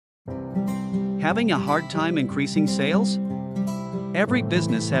Having a hard time increasing sales? Every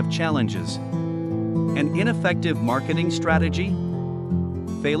business have challenges. An ineffective marketing strategy?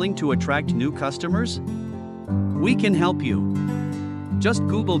 Failing to attract new customers? We can help you. Just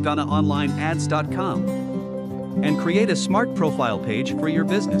Google GhanaOnlineAds.com and create a smart profile page for your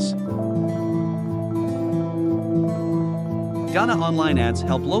business. Ghana Online Ads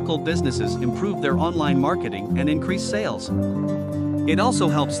help local businesses improve their online marketing and increase sales. It also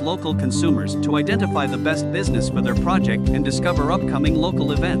helps local consumers to identify the best business for their project and discover upcoming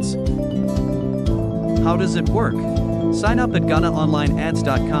local events. How does it work? Sign up at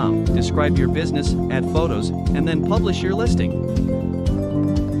GhanaOnlineAds.com, describe your business, add photos, and then publish your listing.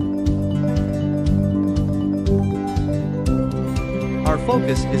 Our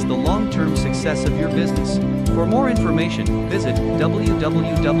focus is the long-term success of your business. For more information, visit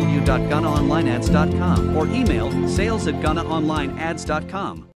www.GhanaOnlineAds.com or email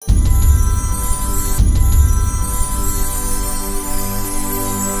sales@GhanaOnlineAds.com.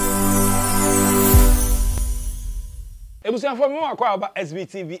 Ebusian for more about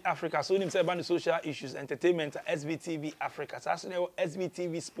SBTV Africa. So, say about the social issues, entertainment, SBTV Africa. So,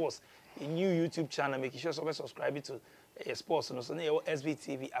 SBTV Sports, a new YouTube channel. Make sure you subscribe to sports. So,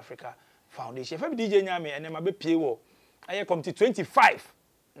 SBTV Africa Foundation. If I be DJ Nyame, and then my baby PO, I come to 25.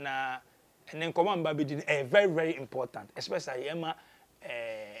 Na, and then come on, baby, very, very important, especially Emma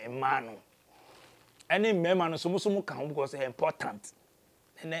Manu. And then Manu, so much because they're important.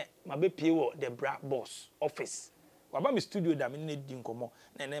 And then my baby PO, the Bra Boss office. Waba mi studio da mi need di nkomo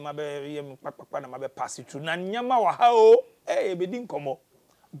na na ma be yem pakpakpa na ma be pass it through na nyama wa ha o be di nkomo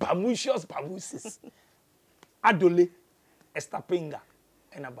Bamucious Bamusis Adole Estapenga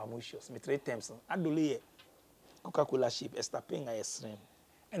and Bamucious me three times Adole ye Coca-Cola ship Estapenga esrem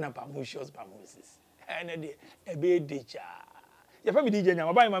and Bamucious Bamusis and e be deja you fa me DJ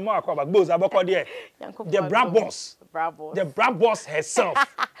nyama ba my ma akwa gbos abako there the Bra Boss the Bra Boss herself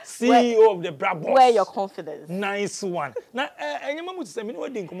CEO of the Bra Boss. Where your confidence? Nice one. Now, any moment to say, me no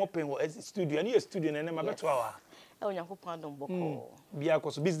wedding come up in studio. I need a studio and I'm about 2 hours. Oh, you have pardon, boko.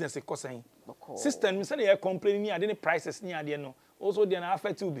 Because business is costing. System, me say they are complaining. I didn't prices near the no. Also, they are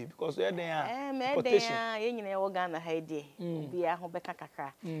affected to be because they are quotation. You know, Ghana Haiti. Be a home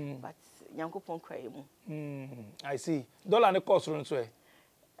kakaka. But yanko pon cry mu. I see. Dollar and the cost run so.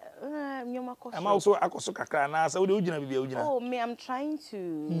 I'm also kakra na say we ujina bibia ujina. Oh, me, I'm trying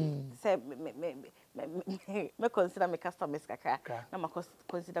to say me consider my customers kakra. Na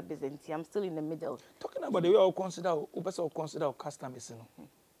consider business. I'm still in the middle. Talking about the way I consider customers no.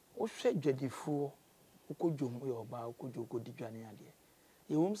 O hwe dwadifuo ukodwom yo ba ukodwo didwane ade.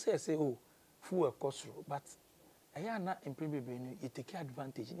 You won't say oh full a cost but aya na imprebebe no you take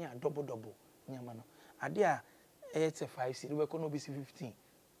advantage ni double nyama no. Ade a 85 we ko no be 15.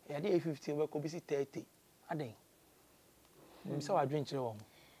 Yeah, 15 we could be 30. Aden. We saw a drink home.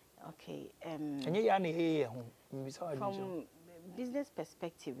 Okay. And you are here from business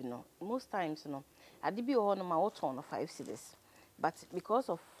perspective, you know, most times, you know, I did be on my auto 5 cities. But because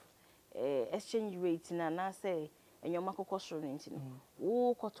of exchange rates and I say and your market cost rent, you know,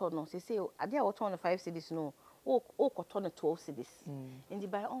 oh cotton, they say I did auto 5 cities, no, oh cotton 12 cities. And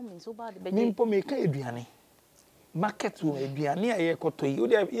by all means, so bad. But Nimpo make a market will be a near koto.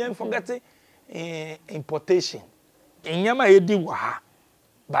 You forget importation. In Yama edi wa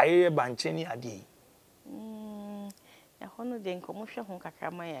by a bancheni adi. I honor the commercial home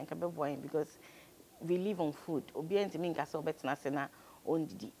kakama and kabe because we live on food. Obient mean gaso bet na on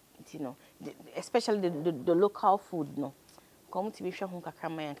you know, especially the local food no. Come to be sure home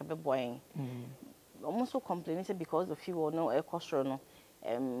kakama and kabe boy. Almost so complaining because of fuel no air cost no.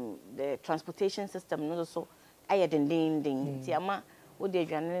 The transportation system no so I ding. Tiama would they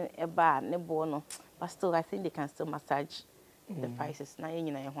a bar nebo no, but still I think they can still massage the prices. Na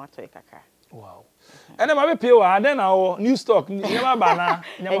you know what to kaka. Wow. And then my pay then our new stock never banana.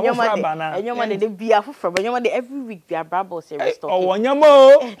 And your money they be from every week they are brabo series stock. Oh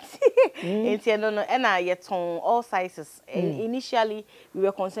nyamo. It's no and I yet on all sizes. Initially we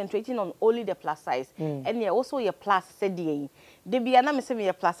were concentrating on only the plus size. And also your plus said they be an me say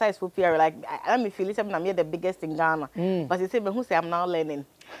me plus size for PR like let me feel it I'm the biggest in Ghana. But they say but who say I'm now learning.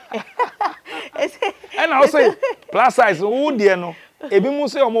 And also plus size who dear no. Ebi mu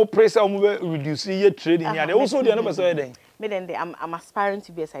say omo price omo reduce your trading here. They also dey no be so then. Me then I'm aspiring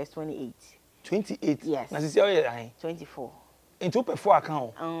to be a size 28. 28. Yes. Na sisi o 24. Into pe 4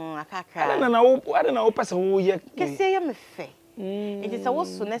 account. Akaka. I don't know person who ye. Kese ya me fe. It is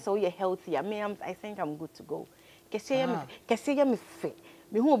also so you're healthy. I think I'm good to go. Kese ya me fe.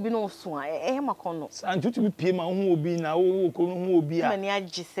 me hu obi no so a makono and to be pay ma hu obi na wo ko hu obi a mani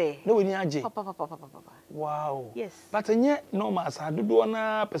agi say no we ni agi papa wow yes but enye normal as adodo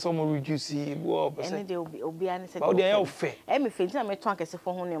na person mo reduce bo person any day obi an say but dey ofe me fenti na me ton akese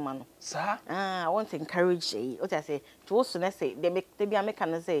fo ho ne ma no sir I want to encourage what I say to also na say they be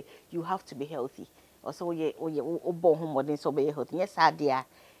American say you have to be healthy also oye obo ho modern so be healthy yes adia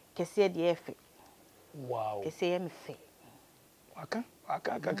kese de efe wow kese me fe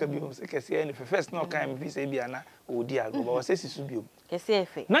aka bi o se kese en first no kan me say bia na odi ago but say sisu bi o kese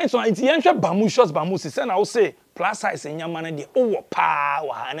efe na so enti yen hwe bamu shorts bamu se na wo say plus size nyama na de owo pa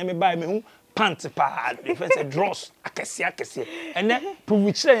wa na me buy me hu pants pa the first dross akese ene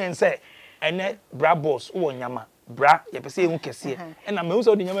prove yen say ene bra boss wo nyama bra ye pese hu kese ena me hu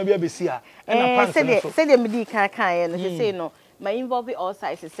so de nyama bia besi a ena pants no so say dem di kan no say no my involve all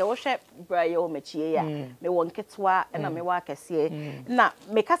sizes so she bra ye o machie ya me won ketwa ena me wa kese na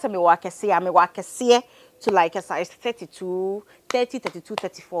me kasa me wa kese to like a size 32 30 32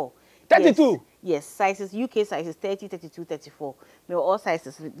 34 32 yes sizes UK sizes 30 32 34 me all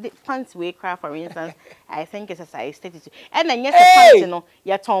sizes the pants we craft for instance I think it's a size 32 and then yes the pants no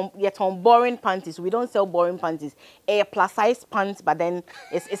you ton boring panties we don't sell boring panties a plus size pants but then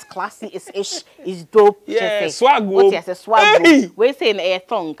it's classy it's dope yeah swag what yes a swag we say in a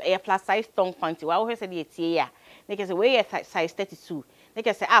thong a plus size thong panty wa we say the tie ya make say we size 32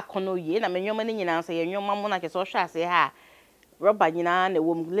 make say akono ye na me nyoma ni nyina say nyoma mo na ke so hwa say ha rubber nyina na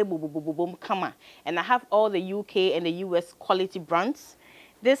wom label kama and I have all the UK and the US quality brands.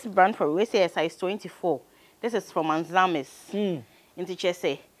 This brand for we say size 24. This is from Anzamis. Into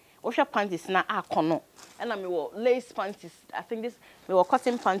say Osha panties na akono. And I me lace panties. I think this me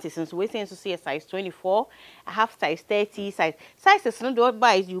cotton panties since we say to see a size 24. I have size 30 sizes no do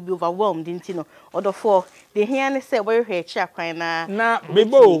buy you'll be overwhelmed into no order for the here say where here check na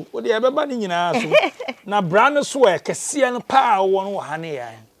bebo wo de beba ni nyina so na brand so e kese no pa won wo ha ne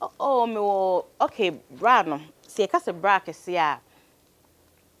ya oh me okay brand no see ka se bra kese a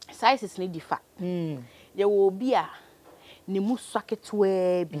sizes ni differ ye wo bi a ne mu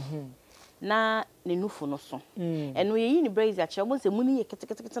swaketwa bi na ne nufu no so eno ye yi ni brazier che mo se mu ni ye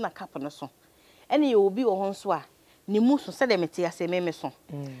ketekete na cap no so ene ye obi wo ho so a ne mu so se de mete ase meme so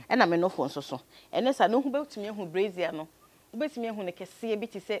ena me nufu so so ene sa no hu betumi hu brazier no betumi hu ne kese bi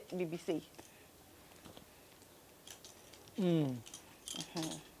ti se BBC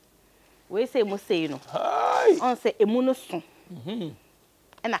we say mo say no on say emu no so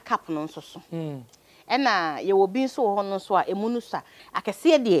ena cap no so so ena ye wo bi so ho no so a emu no sa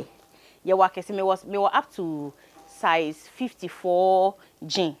akese de ye wa akese me was up to size 54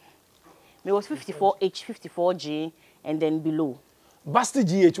 G me was 54H 54G and then below Basti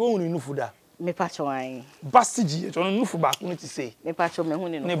GH wo hu nufu da me pacho an Basti GH ono nufu ba ko ti say me pacho me hu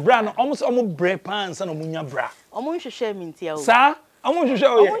ni no ne bra no omo bre pants na omunya bra omo nhwehwe mi ntia o sa omo nhwehwe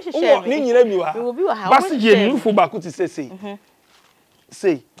o ye ni nyira bi wa Basti GH nufu ba ko ti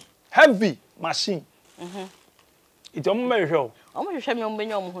say heavy machine it omo me hwe o omo hwehwe mi omo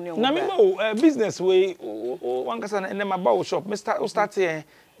benya omo hu ni omo na me mo business way wan kasa na ma ba shop me start here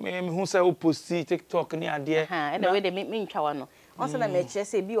me hu say o post TikTok ni ade and the way they me ntwa wa no once na me kire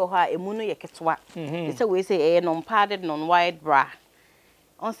say bi o ha emu no ye ketwa they say we say non padded non wide bra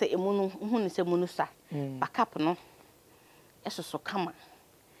on say emu no hu ni say mu no sa backup no eso kama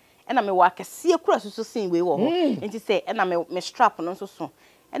ena me wa kese kura so sin we wo ho enti say ena me strap no so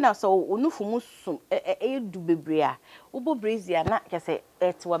ena so onufu mu sum du bebre a obo brazier na kese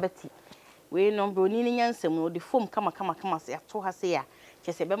etwa beti we no bro ni nyansam no the foam kama say ato ha say a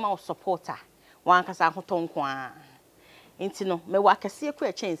kese be ma supporter wan kasa ahotonko a enti no me wa kese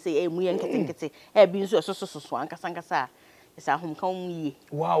kura chen say emu ye nketenkete bi nso so ankasa esa hom kan mu ye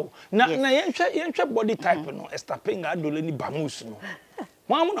wow na yenhwe body type no estapinga adole ni bamus no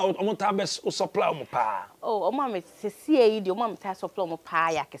Mama na omo ta be supply omo pa. Oh, omo me se yi di omo me ta supply omo pa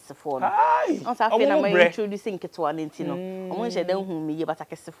ya kesefo no. On sa fe na ma introducing keto na nti no. Omo nche dan hu me ye bata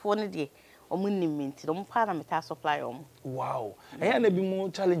kesefo no de omo nim nti omo pa na me ta supply omo. Wow. Eya na bi mo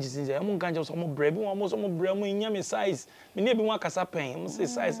challenges nje omo nkan je omo bre bi omo so omo bre mo nya me size. Me na bi mo akasa pen. Omo say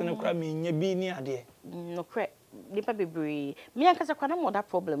size no kra me nya bi ni ade. No kra. Nipa bebre me ankasa kwa na mo that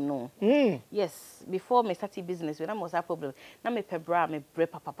problem no yes before me start business when I was that problem na me pebra me bre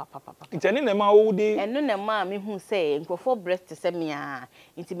papa inteni na ma wo de eno na ma me hu say nkofo breast se me a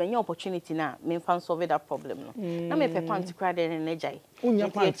inti menya opportunity na me fan solve that problem no na me pe pant kra de na jai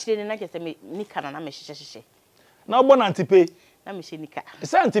unya pant chire na kese me nika na me hyehyehye na obo na antipe na me hye nika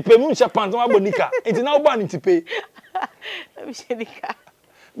se antipe mu hye pant ma bo nika inti na obo antipe na me hye nika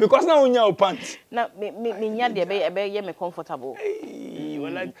because now unya o pants na me nya de be ye me comfortable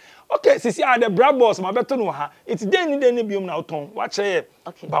like okay sisi the bra boss ma beto no ha it's den ni biom na oton wa che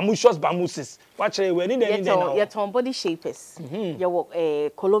bamushos bamusis wa che we ni den na ye ton body shapers ye wo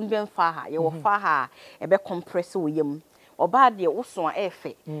Colombian faha ye wo faha e be compress wo yam oba de wo so a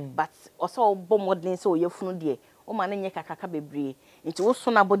efe but also bo modeling so ye funu de o ma na nye kakaka bebre nti wo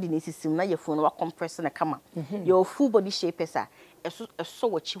so na body na sisim na ye funu wa compress na kama your full body shapers a eso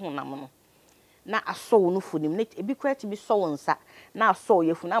wo chi honam no na aso wo no funim na ebi kura ti bi so wo nsa na aso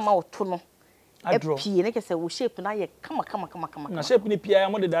ye funu ama wo to no pie na kese wo shape na ye kama na shape ni pie ya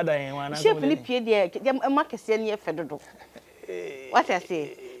mo de dada yen wa na shape ni pie de ma kese na ye fedodo what I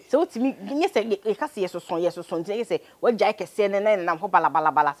say so timi nye se ye kase ye soso nti ye se wo jai kese na ho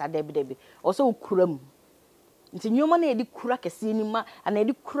bala sa debi o so ukuram nti nyoma na ye di kura kese ni ma ana ye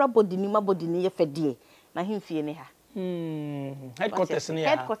di kura body ni ye fedie na himfie ne ha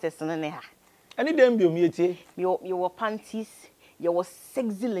headquarters ne ha any dem bi o mi etie your panties your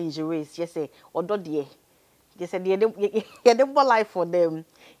sexy lingerie yes say odo de yes the ball life for them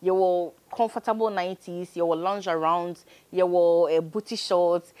your comfortable 90s your lingerie your booty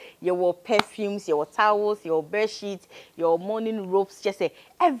shorts your perfumes your towels your bed sheets your morning robes just say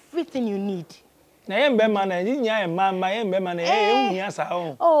everything you need na ye mbe ma na nya ye ma ye mbe ma na ye hunya sa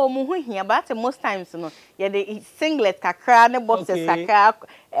ho oh mu hu hia but most times no ye the singlet kakra ne boxers kakra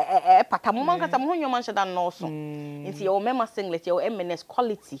patamu man kata mu hu nyoma nsheda no so nti your mema singlet your MNS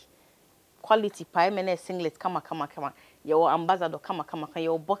quality pa MNS singlet kama your ambassador kama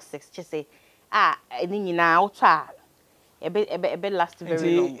your boxers just say eni nyina auto a ebe last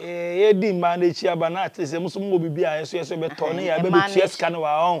very long ye di ma na chi aba na ate se muso mo bibi a yeso be to ne ya be cheers kan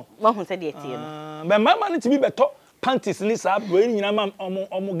wa on wa hu se de tie no be mama ni ti bi be to panties ni sa we nyina ma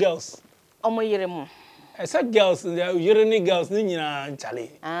omo girls omo yire mu esa girls yire ni girls ni nyina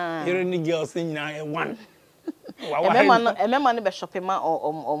nchale yire ni girls ni nyina one emema no be shopping ma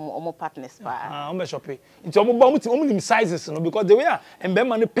omo partners pa omo shopping nti omo ba omo nim sizes no because the way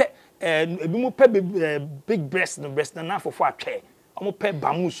emema no pe ebi mo pe big breast na for atwe omo pe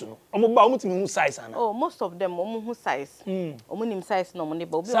bamus no omo ba omo timi hu size ana oh most of them omo hu size omo nim size no omo ne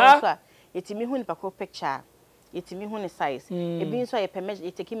ba obi also a yetimi hu ni pa picture yetimi hu ni size ebi nso ye per measure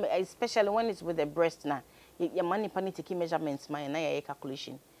you take especially when it's with the breast na your money pa ni take measurements ma na ya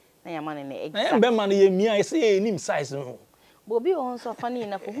calculation na ya man na exact na be man ye mia ye say nim size no bo obi on so fani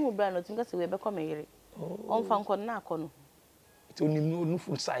na for hu bra no tinga se we be come yere on fa nko na akono to nim no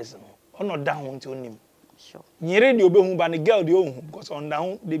full size no ono down to nim sure nyere de obehu ba ne girl de ohun because on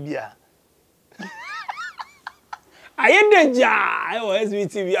down de bia ayedeja ayo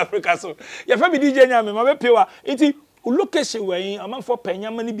SBTV Africa so ya fa bi DJ nyame ma be pewa iti location wey amanfo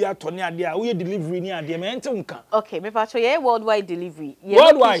panyama ni bi atone ade a we delivery ni ade me ente nka okay me pa ye worldwide delivery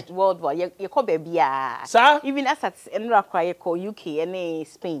worldwide ye ko be bia even as at enra kwa ye ko UK and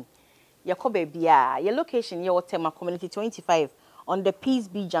Spain ye ko be bia ye location ye Otema Community 25 on the Peace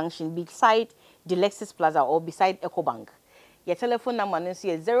B Junction beside the Lexus Plaza or beside EcoBank. Your telephone number is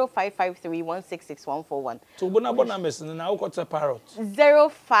 0553166141. So bona message na ukota parrot.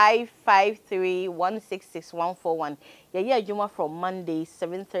 0553166141. Yeah, Juma from Monday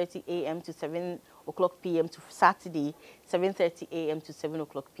 7:30 a.m. to 7 o'clock p.m. to Saturday 7:30 a.m. to 7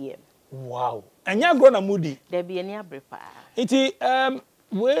 o'clock p.m. Wow. Anya grow na moody. There be any abrepa. Iti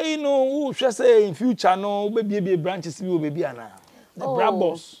we who shall say in future no be branches be baby ana. The bra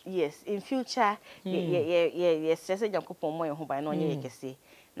boss. Yes, in future yes say Jankopon mo ho ban no nye kese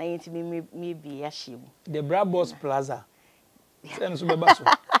na yentimi me bi ahiem. The bra boss plaza. Say so be baso.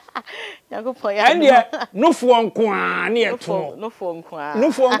 Jankopon ya. And there no fo nko a na eto. No fo nko a.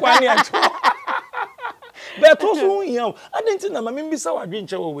 No fo nko a na eto. Be to so yan. Adenti na ma me bisa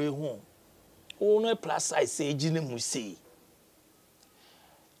wadwenche wo we hu. O no plus size say gi na mu sei.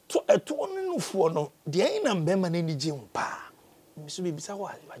 To eto no fo no de ayin na mbema na ni gi mpa. Misu bi bisa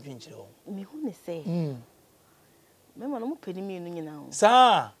wa wadwenche wo. Me hu ne say. Mema no mo pedi mi enu nyina ho.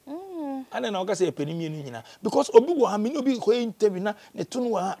 Sa. Ana na oga say pedi mi enu nyina because obi wo ha me no bi ko interview na ne to no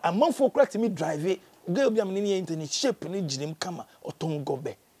wa amanfo correct me drive ga obi am ne ne internet shape ne ginim kama oton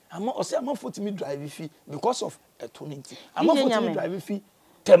gobe. Ama o say amanfo ti me drive fi because of etonenti. Amanfo ti me drive fi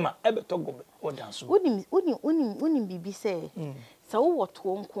tema ebe to gobe o dance. Onim bibi say sa wo to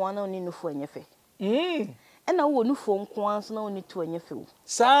nko ana oni no fo anyefe. Na wo no fo nko anso na oni to anyefe wo.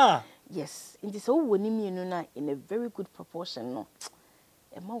 Sa. Yes, in this whole women na in a very good proportion, no.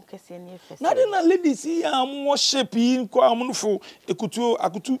 A more kesi any first. Not in a lady see more shape in Kwamunfo,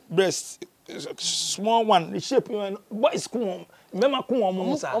 akutu breast, small one, the shape what is cool. Mema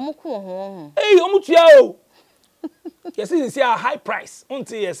Kuamonsa. Hey, Omutuao. Yes, it's a high price.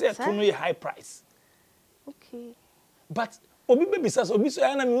 Until yes, to know a high price. Okay. But obi be bisa obi so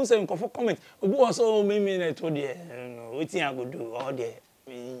na me hu say nkofo comment obi was so me na to there wetin I go do all there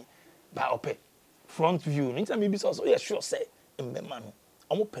ba ope front view nta me bisa so yeah sure say mbema no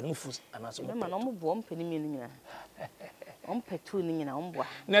omo penu fu anaso mbema no omo bo mpeni mi nyina omo petu ni nyina omo bo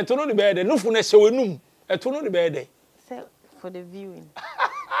na to no de be de no fu na hyewenum eto no de be de say for the viewing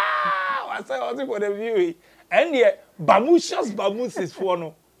I say also for the viewing and yeah bamuses for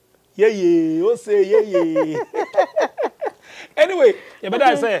no yeah o say yeah anyway you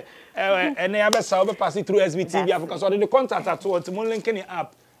better say and I be say we pass it through SBTV Africa so the contact at what mo linking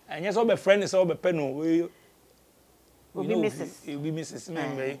up and yes be friend is be pen we be Mrs.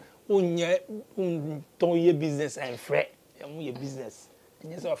 Member onye ton ye business and friend ye business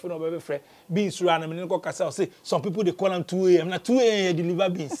and yes of no be friend beans run me go kasa say some people they call them 2 a.m. na 2 a.m. deliver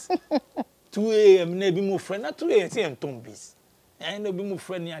beans 2 a.m. na be mo friend na 2 a.m. say ton beans and no be mo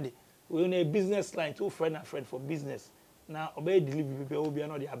friend near the we on a business line two friend and friend for business now obey deliver people will be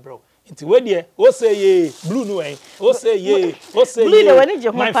another abroad into where there o say ye blue no eh o say ye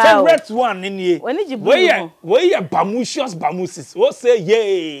my favorite one in here where bamuses o say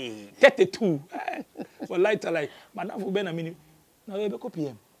ye 32 for lighter like madam for ben a minute now we be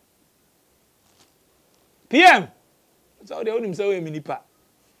PM so they own say we mini pa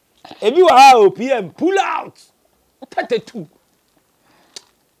ebi wa ha o PM pull out 32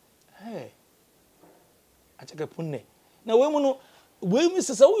 hey I check punne na we mu no we mi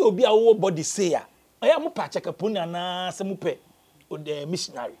sesa we obi a wo body say ya aya mo pa check punne na se mo pe o de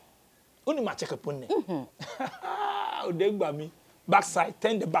missionary oni ma check punne o de gba mi backside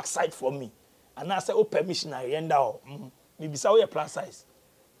turn the backside for me and I say o pe missionary enda o mi bisa we plus size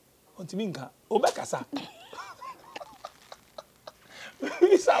ontimi nka o be kasa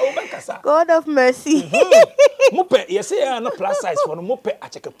bisa o be kasa God of mercy mo pe you say na plus size for no mo pe a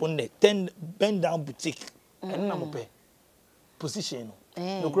check punne 10 bend down boutique and na mo pe position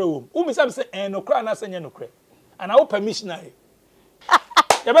no kra wo mi say no kra na senya no kra and I will missionary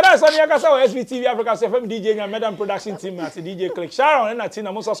ya better so ya kasa SBTV Africa so FM DJ and Madam production team at DJ Click Sharon and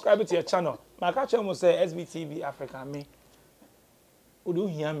Tina mo subscribe to your channel ma ka che mo say SBTV Africa me o do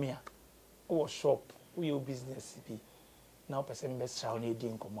hear me o shop o your business be now person best Sharon e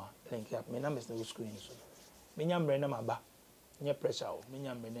din komo link up me na me no screen so me nyambre na maba nye pressure o me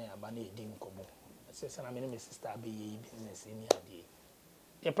nyambre na ya ba na e din komo say sana me my sister be business any ade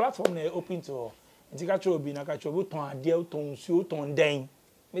the platform na open to ntika cho obi na ka cho bo ton ade o ton nsuo ton den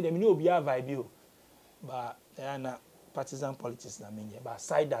me dem ni obi a vibe o ba na partisan politics na me ba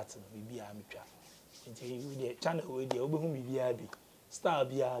side that no bi a me twa nti the channel we dey obi hu bi a bi star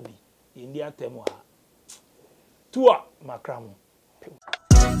bi a bi ndi atem ha tua makram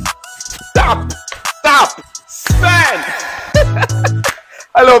tap spend.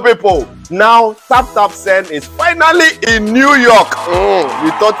 Hello people, now Tap Send is finally in New York.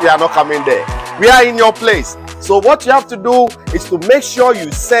 You thought we are not coming there. We are in your place. So what you have to do is to make sure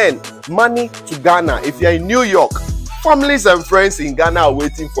you send money to Ghana. If you are in New York, families and friends in Ghana are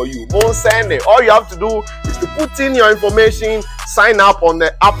waiting for you. Won't send it. All you have to do is to put in your information, sign up on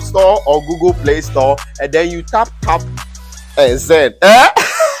the App Store or Google Play Store, and then you tap and send.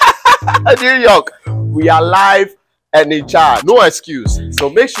 New York, we are live and in charge, no excuse. So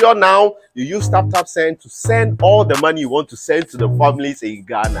make sure now you use Tap Send to send all the money you want to send to the families in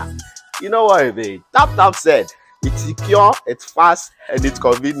Ghana. You know what, babe? Tap Send. It's secure, it's fast, and it's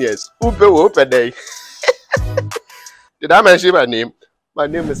convenient. Open day. Did I mention my name? My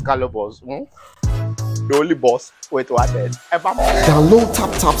name is Carlo Boss. The only boss. Wait, what then? Download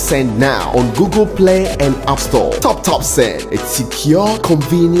Tap Send now on Google Play and App Store. Tap Send. It's secure,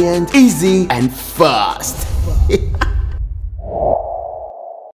 convenient, easy, and fast.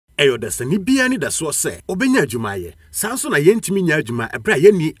 Eyo da sani bia ni da so se obenya adwuma ye sanso na yentimi nya adwuma ebra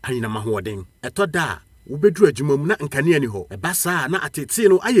ye ni anyina mahoden etoda wobedru adwuma mu na nkane ani ho eba saa na atete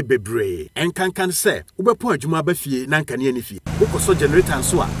no aye bebre enkankan se wobepo adwuma ba fie na nkane ani fie wokoso generator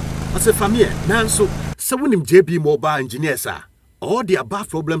nso a ase famie nanso se wonim JB Mobile Engineers a all the above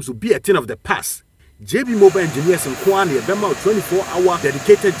problems will be a thing of the past. JB Mobile Engineers nko na ebema 24-hour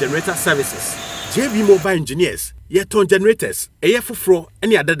dedicated generator services. JB Mobile Engineers, ye ton generators, fufro,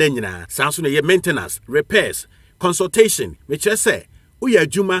 any other nyina, sanso na ye maintenance, repairs, consultation, which I say, uya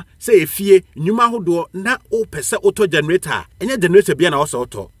juma, say fie, nyuma hodo, na o pesa auto generator, any generator be an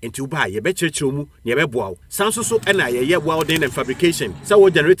auto, and to buy ye betche chumu, ye bebow, sanso so ena ye welding and fabrication, so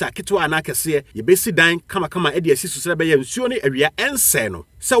generator kitwa anakase, ye besi dine, kama edi asisu sebe ye nsuoni area and seno,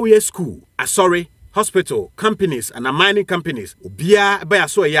 so ye school, sorry. Hospital, companies, and mining companies. Ubia by a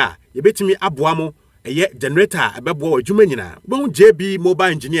so ya, you bet me abuamo, ɛyɛ generator ɛbɛboa adwuma nyinaa. Bon JB Mobile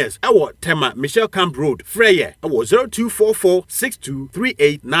Engineers ɛwɔ Tema Michelle Camp Road. Freye ɛwɔ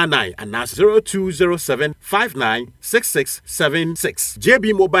 0244623899 and 0207596676.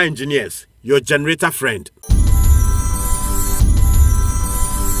 JB Mobile Engineers, your generator friend.